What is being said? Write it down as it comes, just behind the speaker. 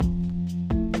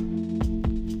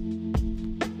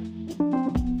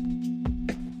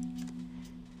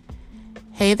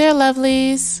Hey there,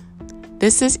 lovelies.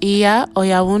 This is Iya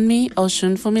Oyawunmi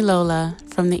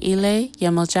Oshunfumilola from the Ile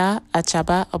Yemoja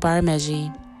Achaba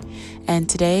Obarameji. And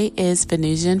today is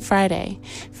Venusian Friday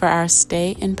for our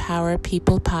Stay in Power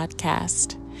People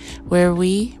podcast, where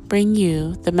we bring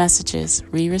you the messages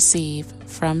we receive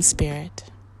from Spirit.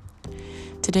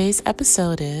 Today's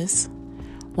episode is,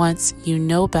 Once you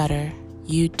know better,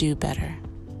 you do better.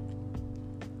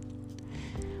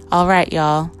 All right,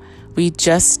 y'all. We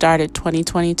just started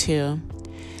 2022.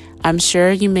 I'm sure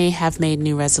you may have made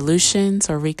new resolutions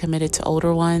or recommitted to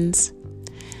older ones.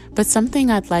 But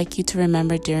something I'd like you to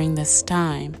remember during this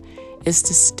time is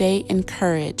to stay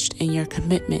encouraged in your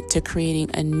commitment to creating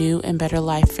a new and better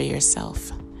life for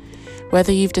yourself.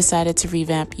 Whether you've decided to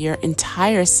revamp your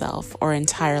entire self or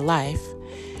entire life,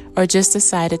 or just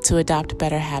decided to adopt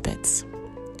better habits.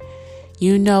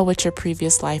 You know what your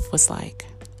previous life was like.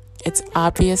 It's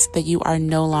obvious that you are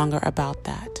no longer about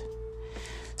that.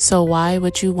 So why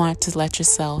would you want to let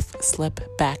yourself slip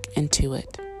back into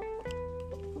it?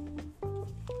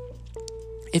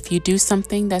 If you do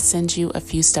something that sends you a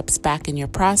few steps back in your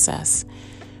process,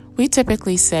 we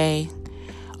typically say,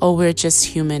 oh, we're just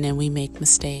human and we make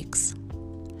mistakes.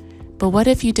 But what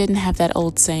if you didn't have that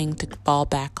old saying to fall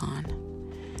back on?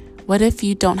 What if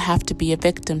you don't have to be a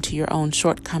victim to your own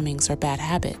shortcomings or bad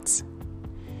habits?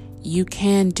 You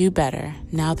can do better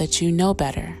now that you know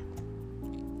better.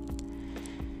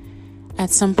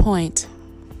 At some point,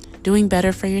 doing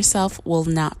better for yourself will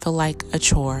not feel like a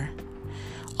chore.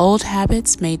 Old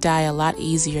habits may die a lot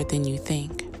easier than you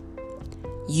think.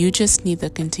 You just need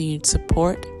the continued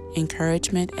support,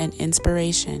 encouragement, and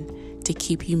inspiration to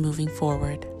keep you moving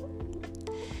forward.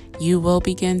 You will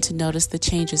begin to notice the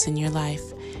changes in your life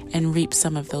and reap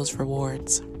some of those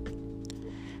rewards.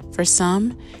 For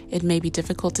some, it may be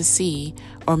difficult to see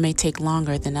or may take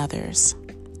longer than others.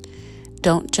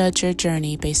 Don't judge your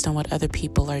journey based on what other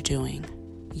people are doing.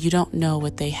 You don't know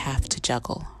what they have to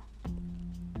juggle.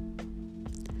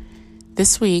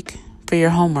 This week, for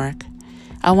your homework,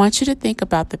 I want you to think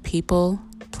about the people,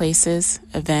 places,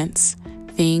 events,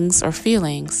 things, or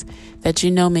feelings that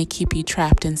you know may keep you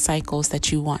trapped in cycles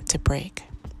that you want to break.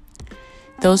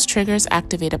 Those triggers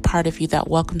activate a part of you that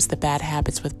welcomes the bad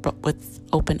habits with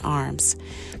open arms,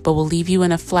 but will leave you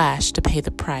in a flash to pay the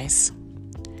price.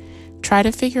 Try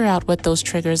to figure out what those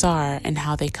triggers are and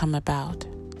how they come about.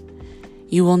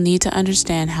 You will need to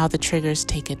understand how the triggers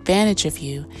take advantage of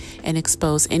you and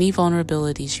expose any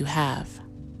vulnerabilities you have.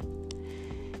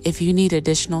 If you need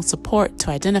additional support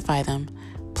to identify them,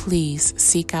 please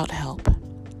seek out help.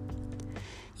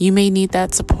 You may need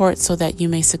that support so that you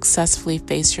may successfully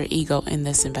face your ego in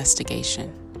this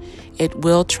investigation. It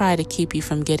will try to keep you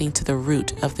from getting to the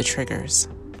root of the triggers.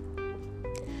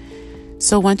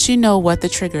 So once you know what the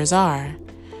triggers are,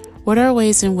 what are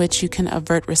ways in which you can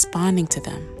avert responding to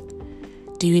them?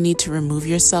 Do you need to remove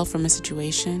yourself from a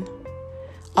situation?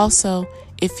 Also,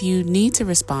 if you need to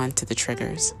respond to the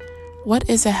triggers, what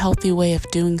is a healthy way of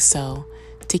doing so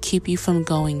to keep you from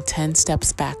going 10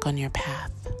 steps back on your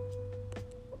path?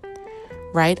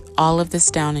 Write all of this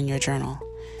down in your journal.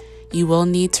 You will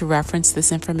need to reference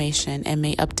this information and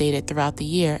may update it throughout the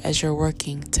year as you're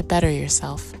working to better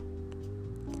yourself.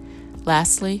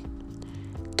 Lastly,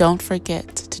 don't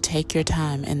forget to take your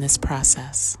time in this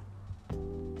process.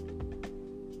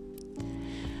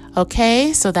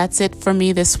 Okay, so that's it for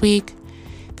me this week.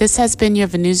 This has been your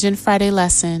Venusian Friday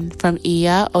lesson from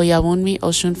Iya Oyawunmi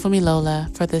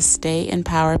Oshunfumilola for the Stay in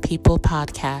Power People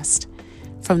podcast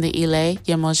from the Ile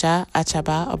Yemoja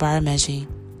Achaba Obarameji.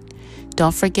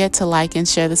 Don't forget to like and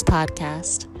share this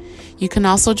podcast. You can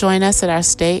also join us at our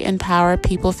Stay in Power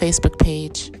People Facebook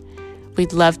page.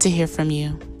 We'd love to hear from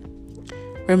you.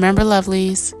 Remember,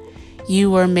 lovelies,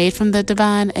 you were made from the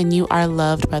divine and you are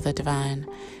loved by the divine.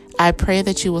 I pray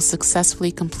that you will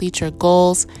successfully complete your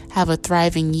goals, have a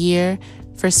thriving year,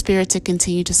 for Spirit to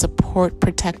continue to support,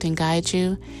 protect, and guide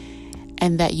you,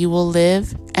 and that you will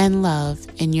live and love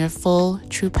in your full,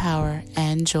 true power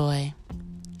and joy.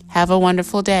 Have a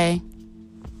wonderful day.